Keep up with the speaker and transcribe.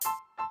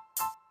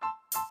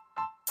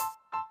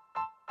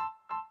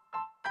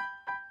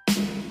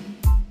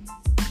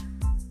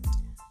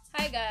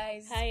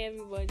guys. Hi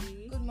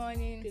everybody. Good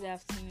morning. Good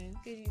afternoon.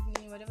 Good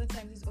evening. Whatever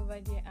time it is over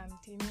there, I'm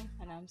Temmy.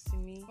 And I'm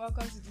Simi.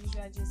 Welcome to the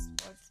Usual Gist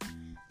Spot.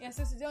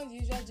 So today on the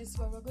Usual Gist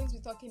Spot, we're going to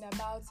be talking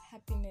about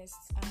happiness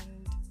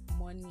and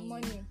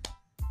money.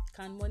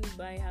 Can money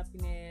buy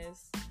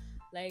happiness?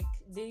 Like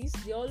they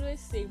always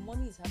say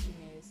money is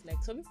happiness.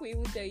 Like some people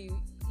even tell you,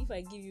 if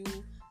I give you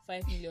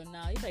 5 million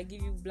now, if I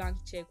give you blank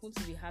check, won't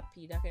you be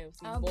happy? That kind of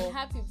thing. I'll be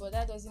happy, but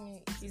that doesn't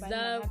mean it's is buying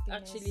that my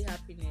happiness. actually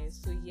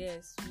happiness? So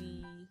yes,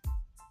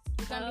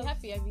 You can be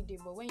happy every day,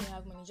 but when you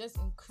have money, just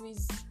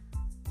increase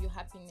your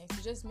happiness.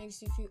 It just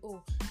makes you feel,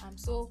 oh, I'm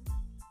so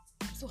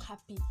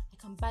happy. I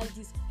can buy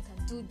this. I can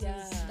do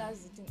this. Yeah.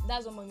 That's the thing.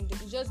 That's what money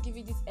does. It just give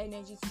you this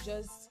energy to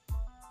just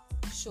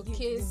showcase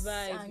give the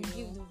vibe, and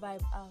give the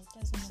vibe out.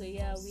 That's what money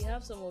does. we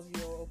have some of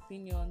your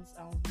opinions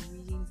and we'll be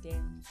reading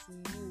them to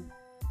you.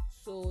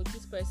 So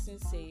this person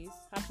says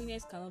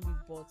happiness cannot be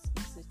bought,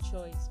 it's a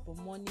choice, but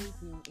money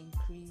will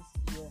increase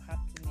your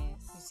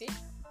happiness. You see?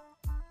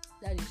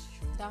 That is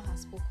true. Thou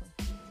hast spoken.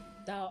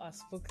 Thou hast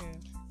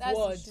spoken. That's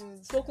words. true.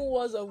 Spoken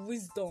words of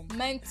wisdom.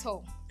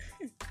 Mental.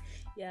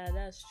 Yeah,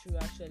 that's true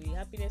actually.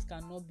 Happiness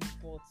cannot be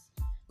bought.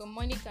 But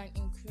money can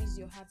increase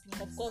your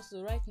happiness. Of course,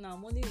 so right now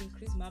money will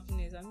increase my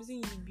happiness. I'm using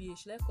UBA.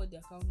 Should I call the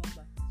account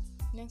number?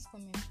 Next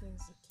comment,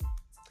 please. Okay.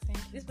 Thank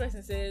you. This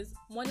person says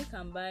money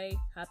can buy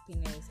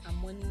happiness, and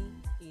money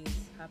is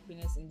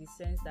happiness in the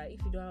sense that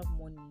if you don't have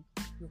money,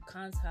 you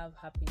can't have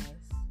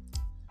happiness.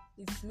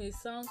 It may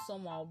sound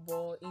somehow,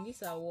 but in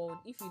this world,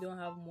 if you don't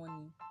have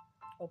money,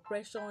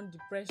 oppression,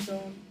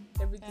 depression,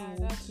 everything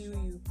will kill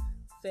you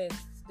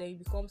first. Then you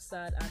become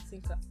sad and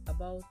think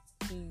about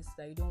things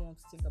that you don't want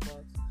to think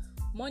about.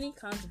 Money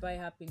can't buy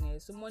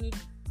happiness, so money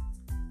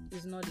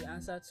is not the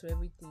answer to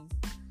everything,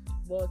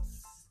 but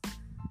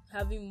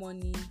having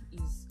money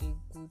is a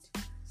good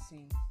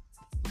thing.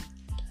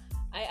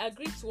 I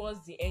agree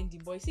towards the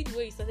ending, but you see the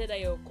way you started that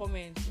your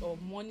comment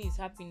of money is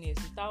happiness.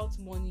 Without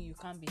money, you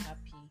can't be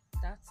happy.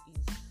 That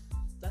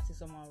is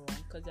somehow wrong,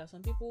 because there are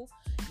some people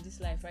in this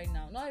life right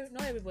now. Not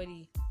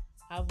everybody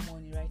have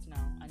money right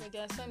now, and but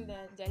there are some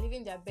that they're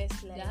living their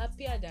best life. They're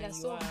happier than they're you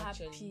so are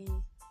happy. actually.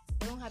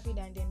 They're not happy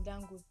than them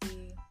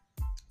Dangote.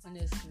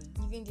 Honestly,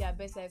 Living their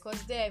best life,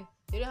 because them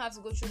they don't have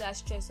to go through that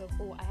stress of,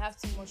 oh, I have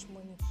too much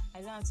money. I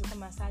don't have to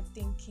come and start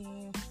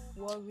thinking,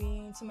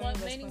 worrying, too many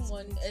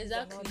responsibilities.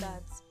 Exactly. And all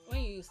that.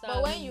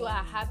 But when you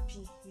are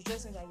happy, you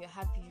just know that you're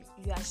happy.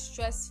 You are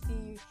stress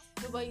free.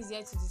 Nobody's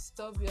here to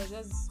disturb you or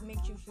just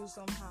make you feel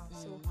somehow.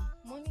 So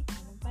money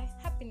cannot buy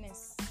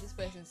happiness. This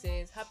person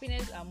says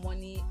happiness and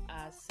money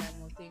are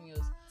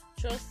simultaneous.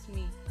 Trust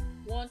me,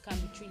 one can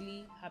be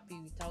truly happy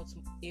without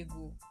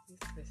ego. This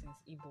person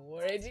is Igbo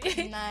already.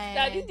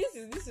 Nah.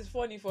 This is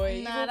funny for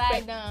a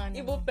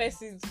Igbo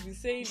person to be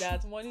saying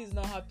that money is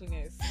not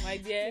happiness, my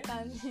dear.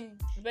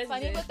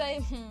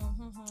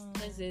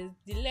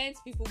 The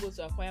length people go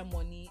to acquire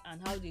money and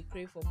how they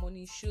crave for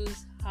money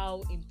shows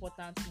how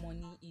important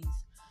money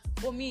is.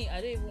 For me,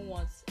 I don't even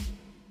want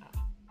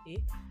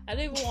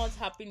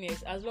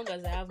happiness as long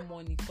as I have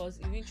money, because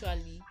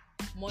eventually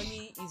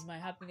money is my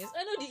happiness.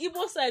 I know the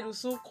Igbo side will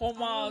soon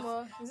come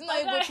out. It's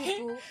not Igbo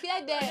people.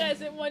 Fear them. I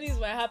say money is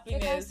my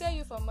happiness. They can sell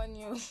you for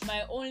money.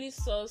 My only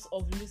source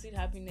of lucid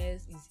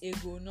happiness is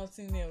ego,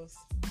 nothing else.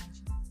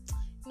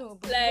 No,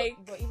 but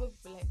Igbo people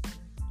like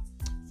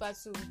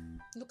Fatu.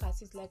 Look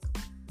at it like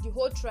the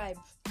whole tribe.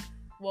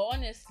 Well,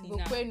 honestly,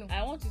 now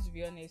I want you to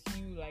be honest.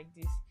 You like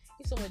this.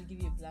 If somebody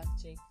give you a blank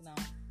check now,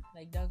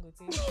 like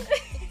Dangote,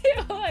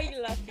 why are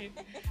you laughing?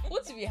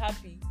 Won't you be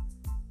happy?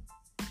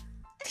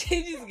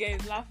 This guy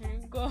is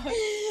laughing. God,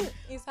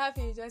 he's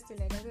happy. Just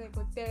like I feel like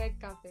a red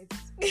carpet.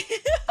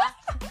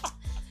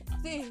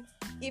 See,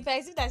 if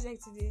I see that check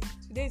today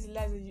is the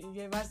last day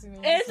you ever see me.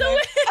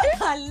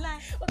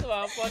 What about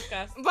our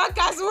podcast?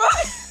 Podcast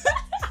what?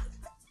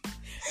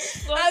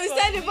 I will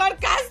send the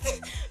podcast.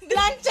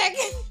 Blank check.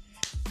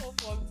 Oh,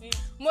 for me.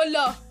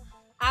 Molo,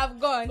 I've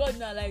gone. God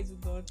not lies to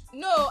God.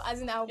 No,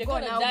 as in I've gone. You're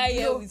gonna die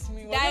here with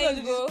me. We're gonna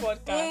do this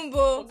podcast.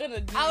 We're gonna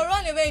do I'll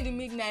run away in the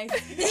midnight.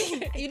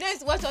 You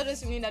don't watch all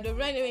those women that don't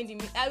run away in the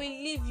midnight. I will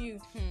leave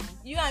you.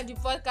 You and the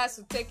podcast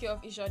will take care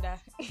of each other.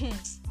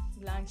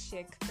 Blank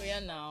check. So yeah,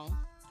 now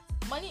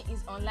money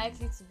is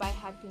unlikely to buy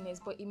happiness,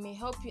 but it may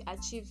help you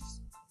achieve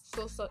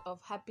some sort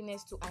of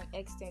happiness to an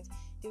extent.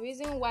 The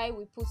reason why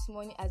we put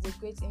money as a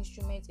great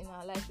instrument in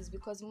our life is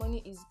because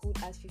money is good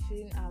at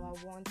fulfilling our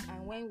wants,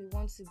 and when we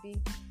want to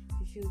be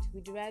fulfilled,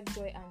 we derive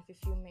joy and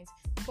fulfillment.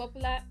 The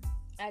popular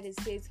adage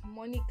says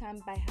money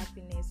can't buy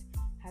happiness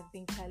have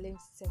been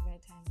challenged several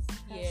times.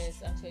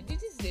 Yes, actually,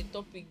 this is a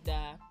topic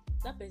that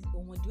person, the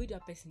way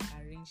that person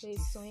arranged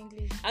this. So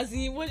English. As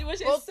in what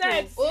she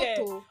said.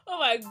 Oh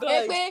my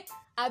God.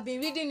 I've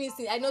been reading this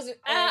thing. I know.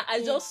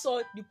 I just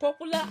saw the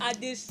popular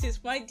adage says,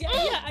 my dear,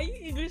 are you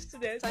English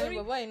student? Sorry,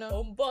 but why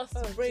not? Boss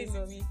brain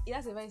in me. It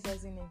has a very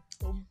sexy name.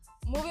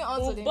 Moving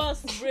on to the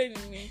boss brain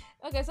in me.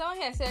 Okay, someone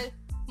here said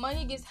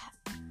money gives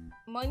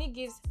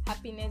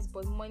happiness,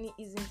 but money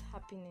isn't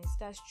happiness.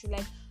 That's true.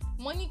 Like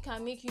money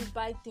can make you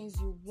buy things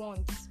you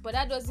want, but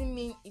that doesn't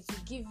mean it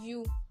will give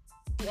you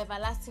the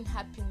everlasting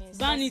happiness.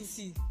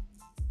 Vanity.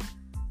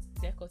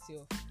 Did I cut you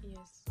off?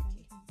 Yes.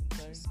 Okay.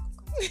 Sorry.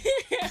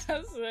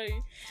 I'm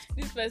sorry.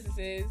 This person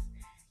says,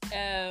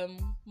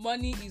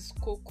 money is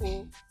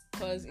cocoa,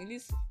 because in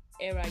this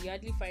era you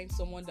hardly find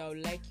someone that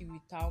will like you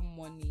without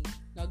money.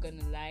 Not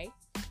gonna lie.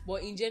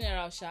 But in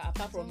general,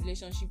 apart from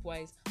relationship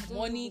wise,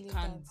 money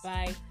can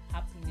buy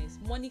happiness.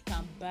 Money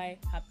can buy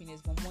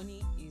happiness, but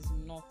money is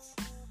not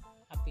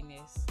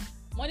happiness.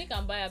 Money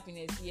can buy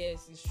happiness,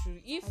 yes, it's true.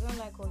 If I don't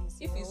like all this.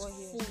 If it's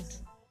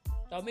food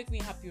that'll make me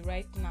happy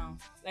right now,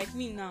 like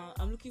me now,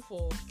 I'm looking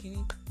for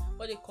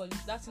what they call it,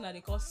 that thing that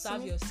they call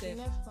serve yourself.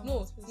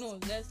 No,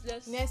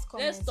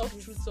 let's stop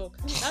true talk.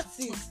 That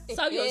thing,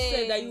 serve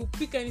yourself, that you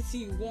pick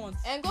anything you want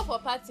and go for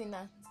party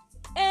now.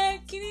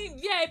 Kini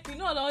VIP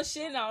no don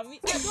share now. Me,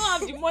 I don't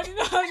have the money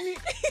now. Me.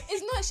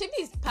 It's not. Shebi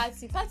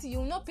it's party. You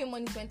will not pay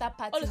money to enter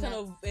party. All this kind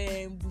of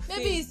buffet.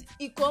 Maybe it's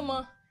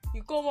Ikomo.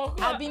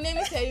 Abi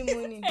naming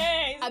ceremony.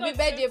 Abi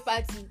birthday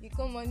party.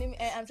 Ikomo name.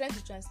 I'm trying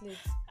to translate.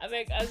 I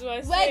beg, as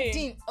well.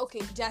 Wedding.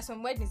 Okay, there are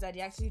some weddings that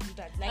they actually do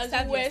that. Like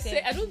as we were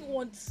saying, I don't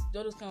want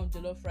all those kind of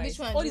jollof rice. Which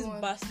one? All this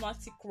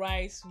basmati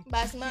rice with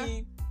chicken.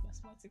 Basmati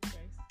rice.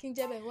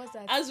 Kinjebe, what's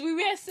that? As we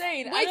were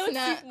saying, I don't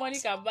think money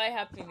can buy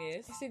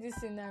happiness. You see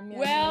this in me.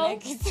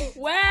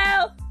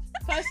 Well,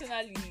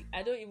 personally,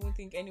 I don't even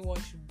think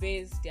anyone should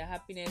base their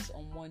happiness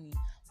on money.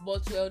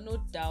 But no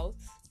doubt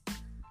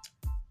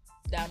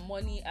that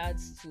money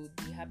adds to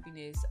the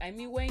happiness. I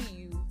mean, when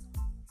you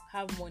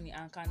have money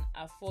and can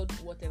afford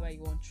whatever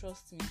you want,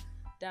 trust me,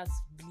 that's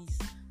bliss.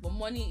 But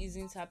money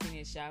isn't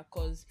happiness,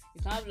 because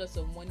you can have lots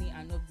of money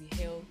and not be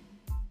healthy.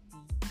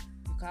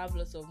 You can have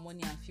lots of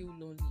money and feel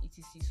lonely,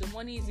 etc. So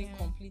money isn't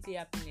completely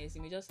happiness.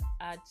 It may just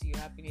add to your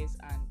happiness,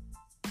 and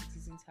it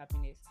isn't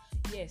happiness.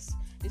 Yes,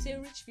 they say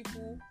rich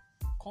people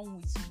come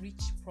with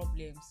rich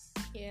problems.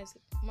 Yes,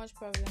 much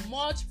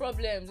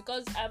problems.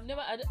 Because I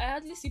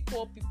hardly see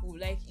poor people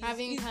like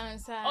having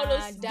cancer, all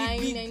those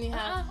dying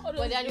anyhow.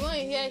 But the other one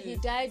here, he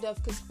died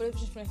of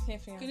corruption.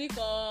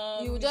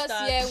 You just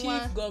hear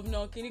one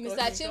governor.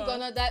 Mr. Chief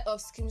Governor died of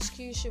skim.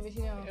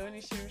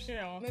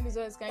 Maybe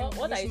so it's kind of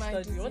what are you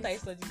studying? What are you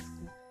studying in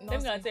school?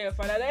 Let me tell your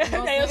father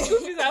that your school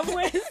fees are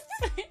waste.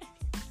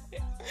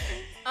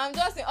 I'm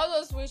just saying all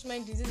those rich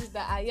men diseases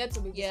that are yet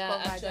to be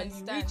discovered. Actually,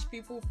 rich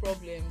people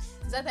problems.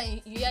 Is that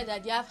time you hear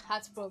that they have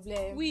heart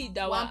problem? We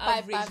that were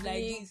average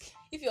like this.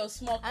 If your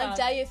small car,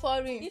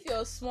 if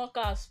your small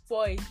car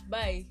spoil,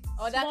 buy.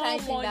 Or that kind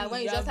of thing that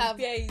when you just have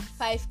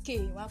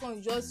 5k, when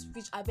you just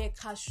reach abeg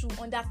cashew,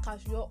 under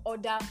cashew, your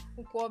order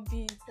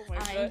ukwobi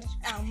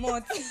and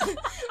month.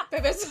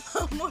 Pepper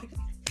soup and month.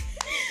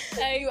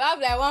 You have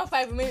like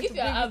 1.5 minutes to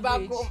bring you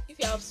back home. If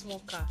you have small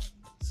car,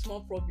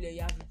 small problem,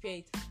 you have repair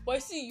it. But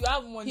you see, you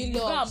have money, you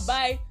can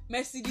buy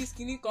Mercedes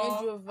Range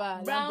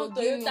Rover, brown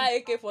Toyota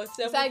AK-47.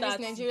 Inside this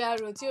Nigeria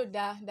road,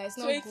 that is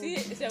not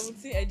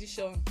 2017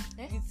 edition.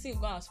 The thing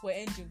go and spoil,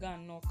 engine go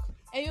and knock.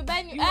 And you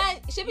buy new.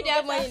 Should be they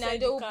have money now.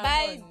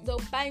 They'll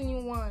buy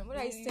new one. What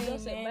are you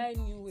saying, man? Buy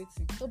new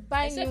waiting. They'll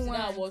buy new one. Except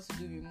now what to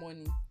do with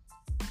money.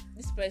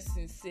 This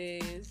person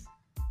says,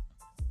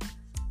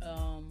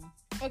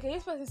 okay,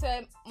 this person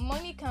said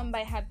money can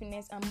buy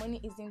happiness and money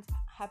isn't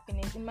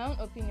happiness. In my own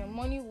opinion,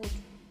 money would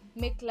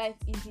make life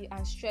easy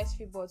and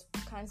stress-free, but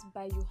can't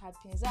buy you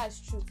happiness. That's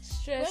true.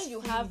 When you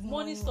have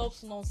money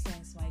stops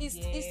nonsense, my dear.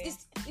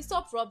 It's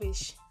stop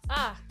rubbish.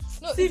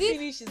 No,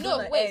 finish is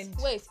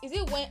wait. Is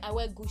it when I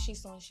wear Gucci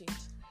sunshade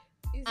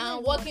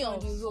and walking on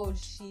the road?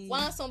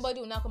 When somebody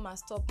will not come and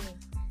stop me.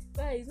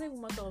 But it's not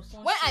even matter of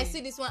sunshade. When I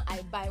see this one,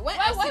 I buy. When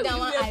I see that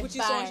one, I buy. Why would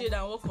you wear Gucci sunshade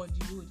and walk on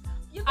the road?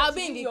 I'll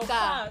be in the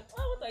car.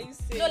 What are you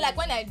saying? No, like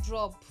when I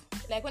drop,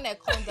 like when I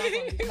come down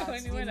from the car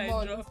when I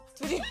drop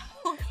to the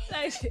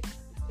like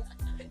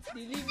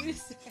delivery.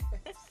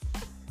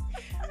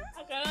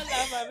 I cannot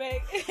laugh, I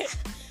beg.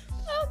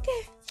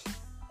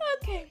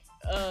 Okay.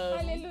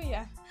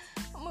 Hallelujah.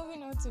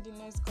 Moving on to the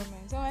next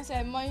comment. Someone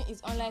said money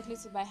is unlikely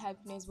to buy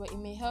happiness, but it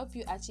may help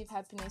you achieve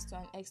happiness to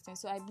an extent.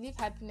 So I believe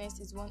happiness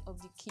is one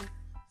of the key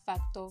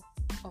factors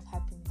of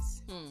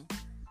happiness.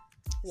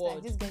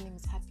 Like this girl name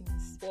is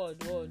happiness.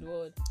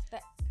 Word.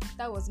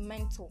 That was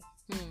mental.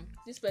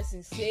 This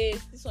person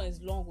says, this one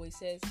is long, but it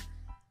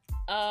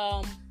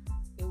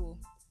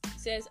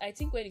says, I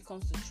think when it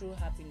comes to true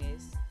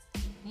happiness,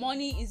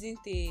 money isn't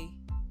a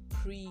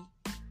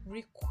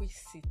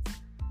prerequisite.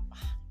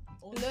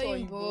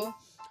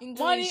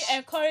 Money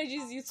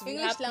encourages you to be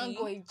happy,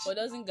 language. But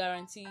doesn't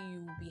guarantee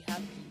you will be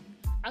happy.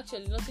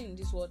 Actually, nothing in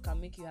this world can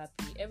make you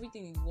happy.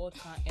 Everything in the world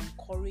can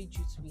encourage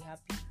you to be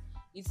happy.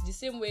 It's the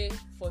same way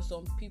for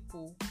some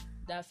people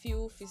that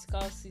feel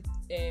physical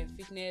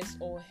fitness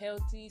or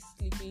healthy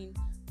sleeping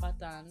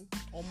pattern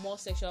or more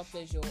sexual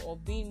pleasure or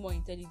being more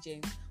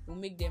intelligent will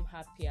make them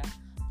happier.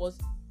 But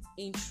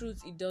in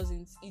truth, it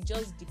doesn't. It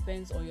just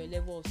depends on your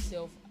level of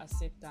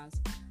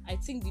self-acceptance. I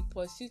think the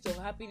pursuit of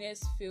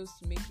happiness fails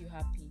to make you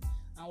happy,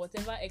 and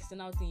whatever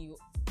external thing you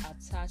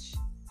attach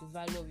the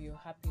value of your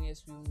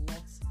happiness will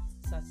not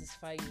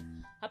satisfy you.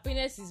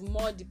 Happiness is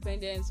more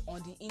dependent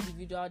on the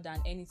individual than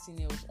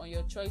anything else, on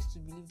your choice to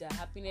believe that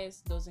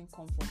happiness doesn't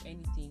come from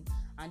anything,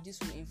 and this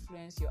will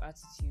influence your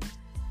attitude,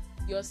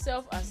 your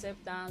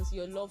self-acceptance,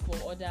 your love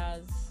for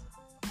others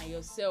and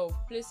yourself,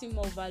 placing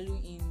more value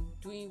in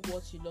doing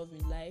what you love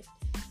in life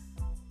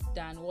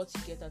than what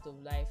you get out of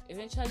life.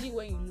 Eventually,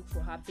 when you look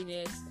for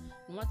happiness,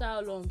 no matter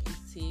how long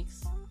it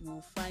takes, you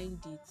will find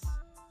it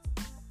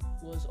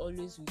was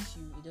always with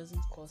you. It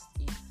doesn't cost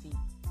a thing.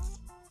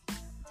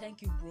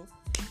 Thank you, bro.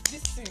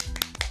 This thing.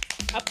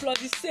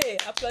 Applaudissez,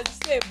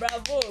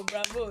 bravo.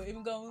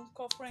 I'm going to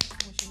call Frank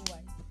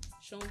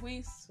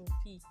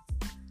Sophie.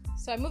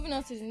 So I'm moving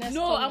on to the next.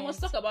 No, comment. I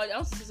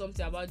want to say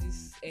something about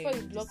this. Before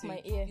you block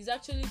my ear. It's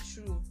actually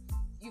true.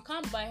 You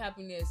can't buy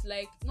happiness.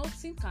 Like,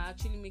 nothing can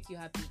actually make you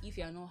happy if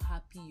you are not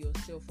happy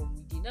yourself from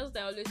within. That's what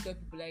I always tell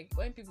people. Like,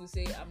 when people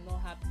say I'm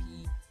not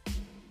happy,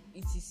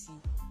 etc.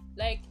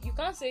 Like, you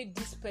can't say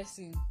this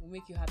person will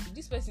make you happy.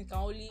 This person can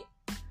only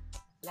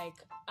like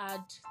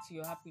add to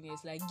your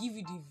happiness, like give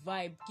you the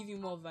vibe, give you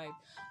more vibe.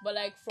 But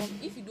like, from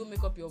if you don't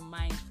make up your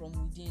mind from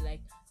within,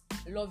 like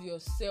love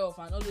yourself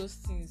and all those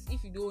things,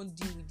 if you don't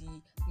deal with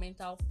the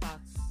mental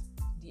parts,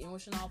 the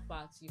emotional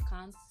parts, you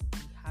can't be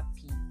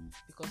happy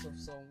because of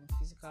some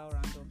physical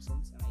random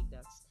something like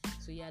that.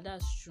 So yeah,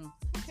 that's true.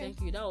 Okay.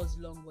 Thank you. That was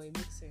long, but it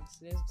makes sense.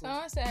 Let's go.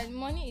 Someone said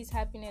money is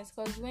happiness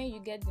because when you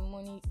get the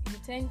money, you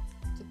tend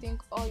to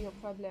think all your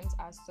problems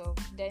are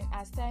solved. Then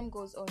as time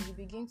goes on, you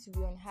begin to be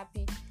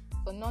unhappy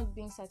for not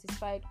being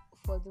satisfied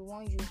for the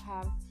one you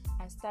have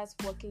and start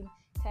working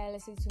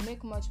tirelessly to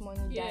make much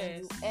money.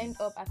 Yes. That you end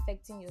up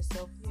affecting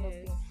yourself, not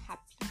being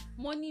happy.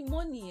 Money,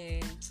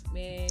 man.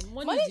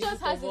 Money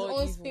just has its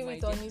own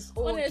spirit on its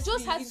own. Honestly, it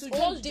just has its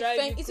own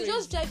different. It will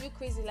just drive you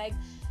crazy. Like,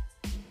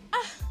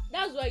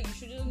 that's why you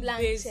shouldn't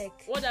base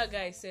what that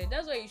guy said.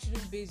 That's why you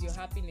shouldn't base your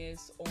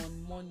happiness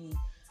on money.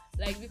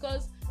 Like,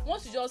 because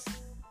once you just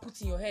put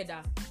in your head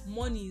that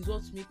money is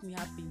what make me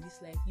happy in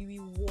this life, you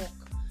will work.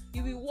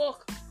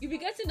 You'll be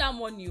getting that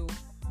money,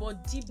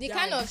 but deep the down,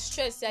 kind of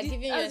stress you're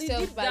giving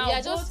yourself, but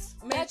you're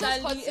just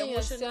mentally,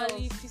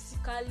 emotionally,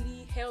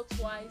 physically,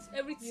 health-wise,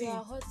 everything. You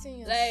are hurting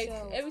yourself.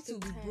 Like, everything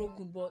will be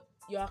broken, but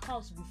your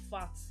account will be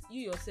fat.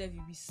 You yourself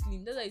will be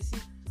slim. That's why you see.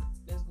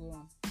 Let's go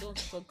on. I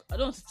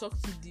don't want to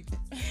talk too deep.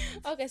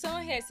 Okay,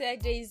 someone here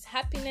said there is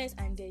happiness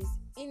and there is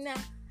inner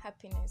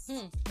happiness.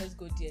 Let's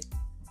go there.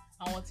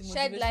 I want to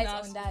shed light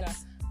on that.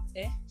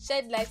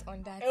 Shed light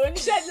on that. When you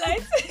shed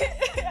light,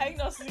 I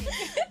not see.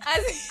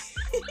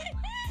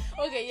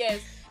 Okay, yes,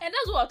 and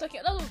that's what we're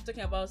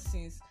talking about.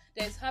 Since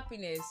there's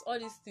happiness, all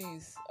these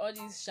things, all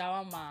these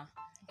shawarma,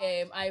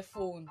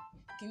 iPhone,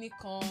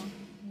 Kinikon,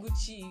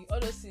 Gucci, all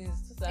those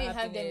things. When you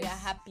have them, you're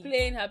happy.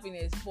 Plain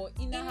happiness, but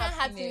inner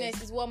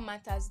happiness is what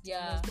matters the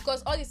most,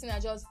 because all these things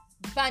are just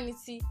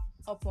vanity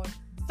upon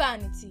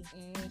vanity.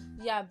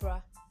 Yeah,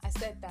 bruh, I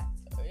said that.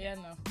 Yeah,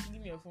 no,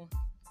 give me your phone.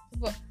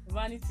 But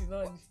vanity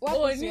not.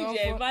 What happened to your own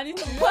phone?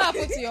 Vanity. What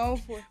happened to your own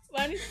phone?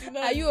 Vanity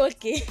not. Are you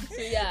okay?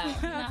 So yeah,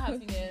 inner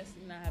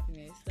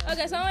happiness.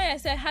 Okay, someone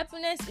has said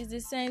happiness is the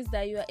sense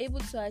that you are able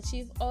to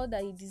achieve all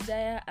that you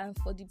desire and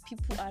for the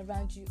people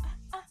around you.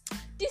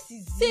 This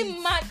is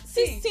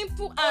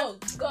simple. Oh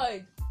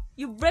God,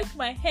 you break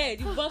my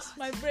head, you bust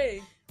my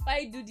brain. Why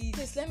you do this?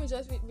 Please let me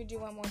just read you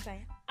one more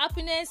time.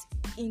 Happiness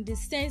in the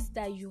sense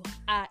that you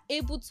are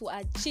able to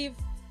achieve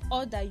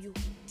all that you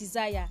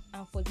desire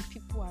and for the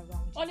people around you.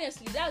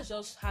 Honestly, that's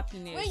just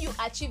happiness. When you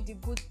achieve the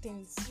good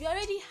things, you're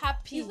already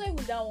happy. It's not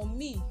even that on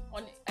me.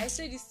 I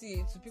say this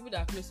to people that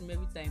are close to me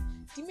every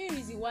time. The main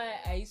reason why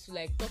I used to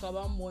like talk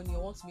about money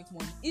or want to make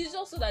money is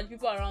just so that the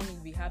people around me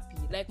will be happy.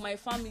 Like my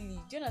family.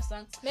 Do you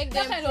understand? Make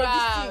them proud. Of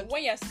this thing,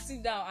 when you're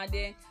sitting down and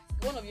then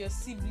one of your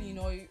sibling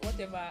or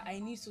whatever, I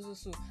need so,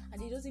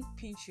 and it doesn't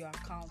pinch your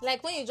account.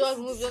 Like when you just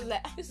move, just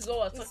like this is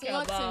what we're talking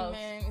about.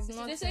 Man. It's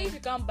nothing. They say if you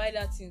can't buy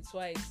that thing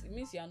twice, it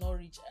means you are not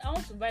rich. I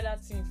want to buy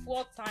that thing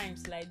 4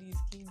 times like this.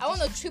 I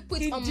want to triple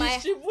it on my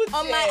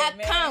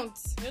account.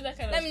 You know that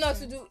kind let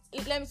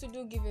me to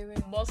do giveaway.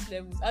 Boss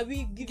levels. I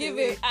will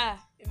giveaway.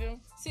 You know.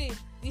 See,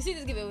 you see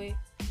this giveaway.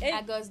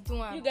 I got do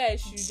one. You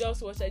guys should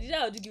just watch that. Did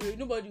I do giveaway?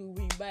 Nobody will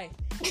win. Bye.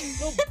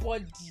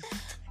 Nobody.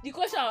 The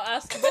question I'll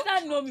ask, you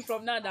better know me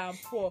from now that I'm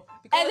poor.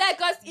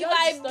 Because if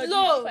I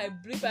blow,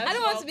 I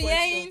don't want to be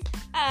hearing,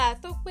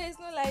 Tokpe is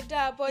not like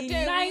that. But in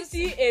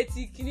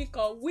 1980,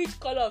 Kinika, which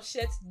color of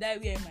shirt did I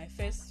wear in my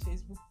first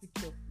Facebook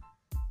picture?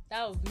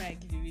 That would be my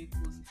giveaway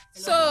post.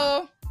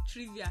 So,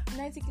 trivia.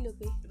 90 kilo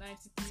pay.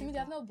 90 Simi, they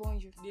have not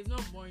born you. They've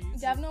not born you.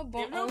 They have not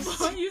born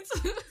you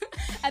too.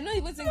 I don't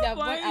even think they have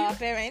born our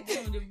parents.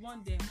 No, they've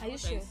born them. Are you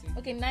sure?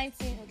 Okay,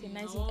 19. Okay,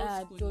 19.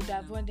 They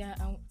have born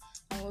them.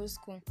 Old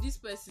school. This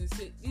person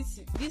said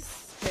this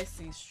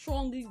person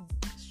strongly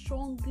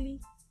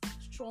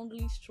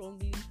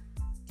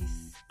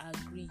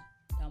disagree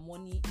that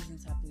money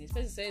isn't happiness.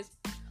 Person says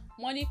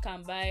money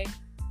can buy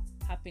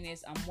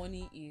happiness and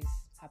money is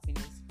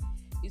happiness.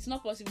 It's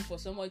not possible for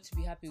somebody to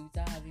be happy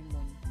without having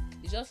money.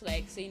 It's just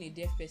like saying a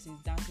deaf person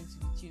is dancing to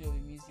the tune of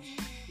the music.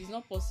 It's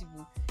not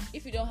possible.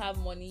 If you don't have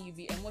money, you'll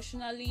be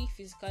emotionally,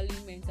 physically,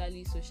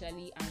 mentally,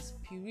 socially, and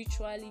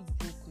spiritually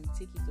broken.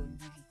 Take it or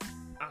leave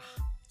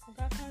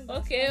it.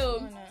 Okay.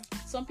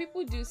 Some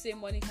people do say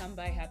money can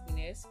buy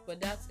happiness, but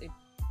that's a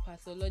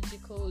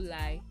pathological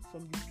lie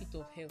from the pit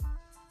of hell.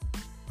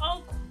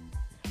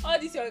 All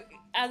this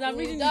as I'm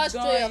reading this,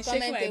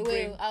 shaking my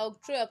brain. I'll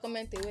throw your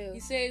comment away.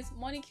 It says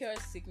money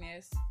cures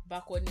sickness,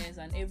 backwardness,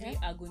 and every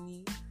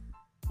agony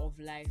of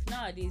life.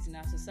 Nowadays in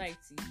our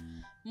society,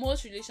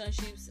 most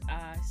relationships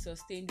are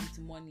sustained with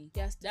money.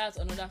 Yes, that's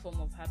another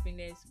form of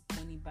happiness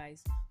money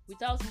buys.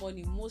 Without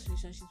money, most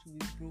relationships will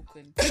be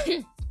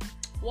broken.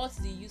 What's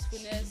the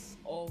usefulness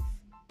of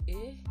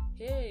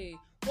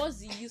what's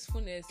the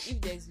usefulness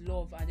if there's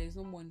love and there's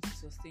no money to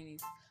sustain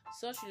it?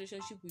 Such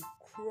relationship will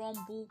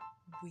crumble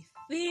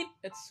within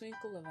a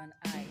twinkle of an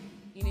eye.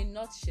 In a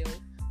nutshell,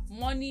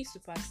 money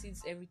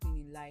supersedes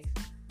everything in life.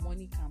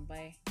 Money can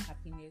buy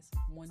happiness.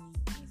 Money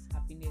is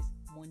happiness.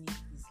 Money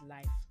is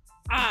life.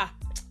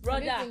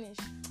 Brother. Have you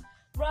finished?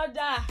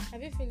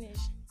 Have you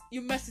finished?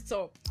 You messed it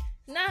up.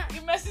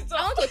 You messed it up.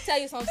 I want to tell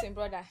you something,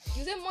 brother.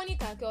 You say money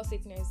can cure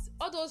sickness.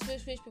 All those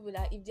rich people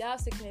that if they have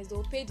sickness, they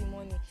will pay the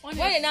money. Honestly,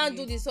 when they now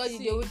do the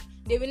surgery,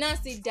 they will now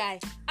still die.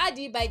 How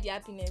do you buy the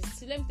happiness?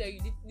 See, let me tell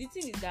you, the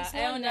thing is that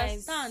I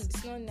understand.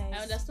 It's not nice. I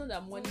understand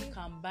that money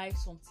can buy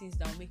some things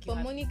that will make you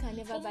happy. But money can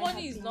never buy money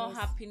happiness. Is not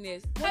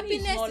happiness.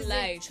 Happiness is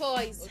a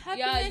choice.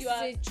 Happiness is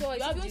a choice.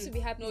 You want to be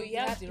happy. No, you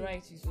have the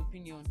right to his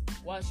opinion.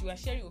 While you are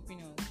sharing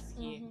opinions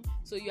here,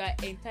 so you are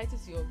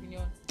entitled to your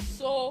opinion.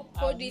 So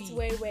hold it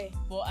well.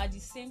 But at the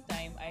same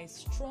time, I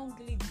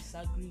strongly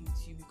disagree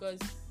with you because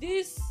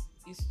this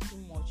is too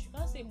much. You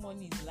can't say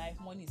money is life,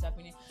 money is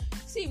happiness.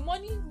 See,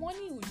 money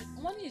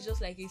is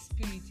just like a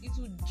spirit. It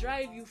will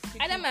drive you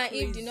freaking Adam and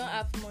crazy. Eve did not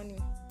have money.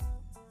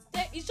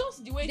 It's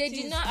just the way they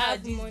things did not are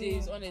have these money.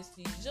 Days.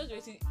 Honestly, it's just the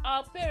way things.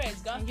 Our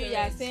parents,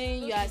 grandparents.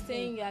 You are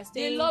saying.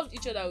 They loved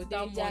each other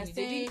without money.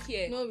 They didn't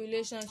care. No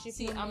relationship.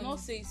 See, no I'm money. not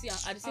saying. See,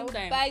 at the same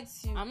time, bite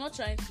you. I'm not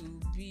trying to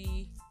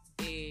be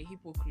a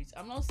hypocrite.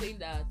 I'm not saying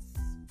that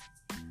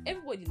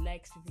everybody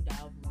likes people that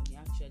have money.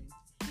 Actually,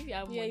 if you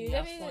have money,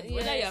 you're funny. Yes.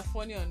 Whether you're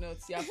funny or not,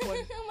 you're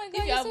funny. Oh my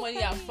God, if you have so money,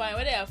 funny. you're fine.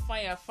 Whether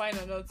you're fine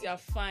or not, you're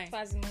fine.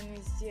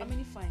 How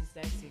many fines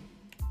did I say?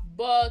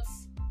 But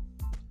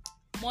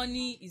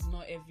money is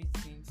not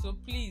everything. So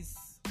please,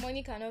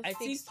 money cannot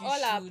fix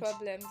all our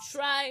problems.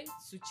 Try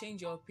to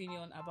change your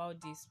opinion about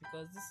this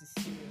because this is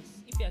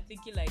serious. If you're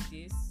thinking like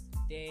this,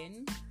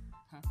 then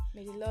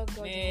may the Lord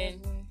God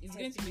it's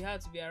going to be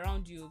hard to be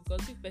around you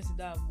because if person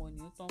don't have money,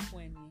 you don't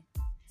point me.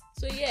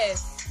 So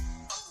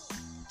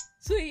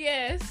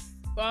yes,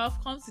 but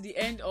I've come to the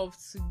end of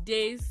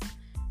today's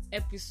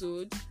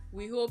episode.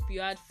 We hope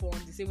you had fun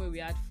the same way we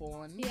had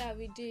fun. Yeah,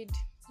 we did.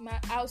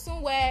 I'll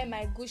soon wear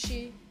my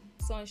Gucci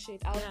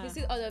sunshade. I'll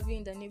visit all of you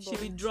in the neighborhood.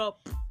 She will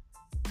drop.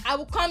 I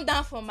will come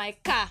down from my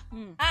car.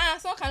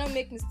 Someone cannot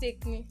make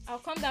mistake me. I'll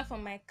come down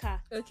from my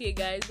car. Okay,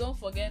 guys, don't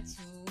forget to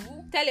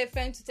tell a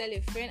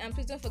friend, and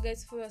please don't forget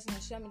to follow us on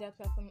our social media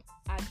platform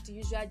at the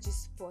usual G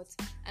Spot.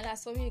 And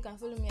as for me, you can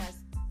follow me as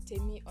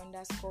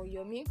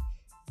Temmy_Yomi.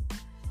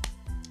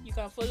 You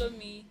can follow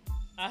me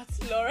at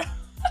Laura.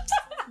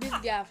 This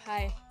girl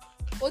hi.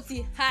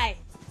 Oti hi.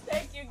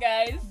 Thank you,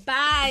 guys.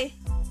 Bye.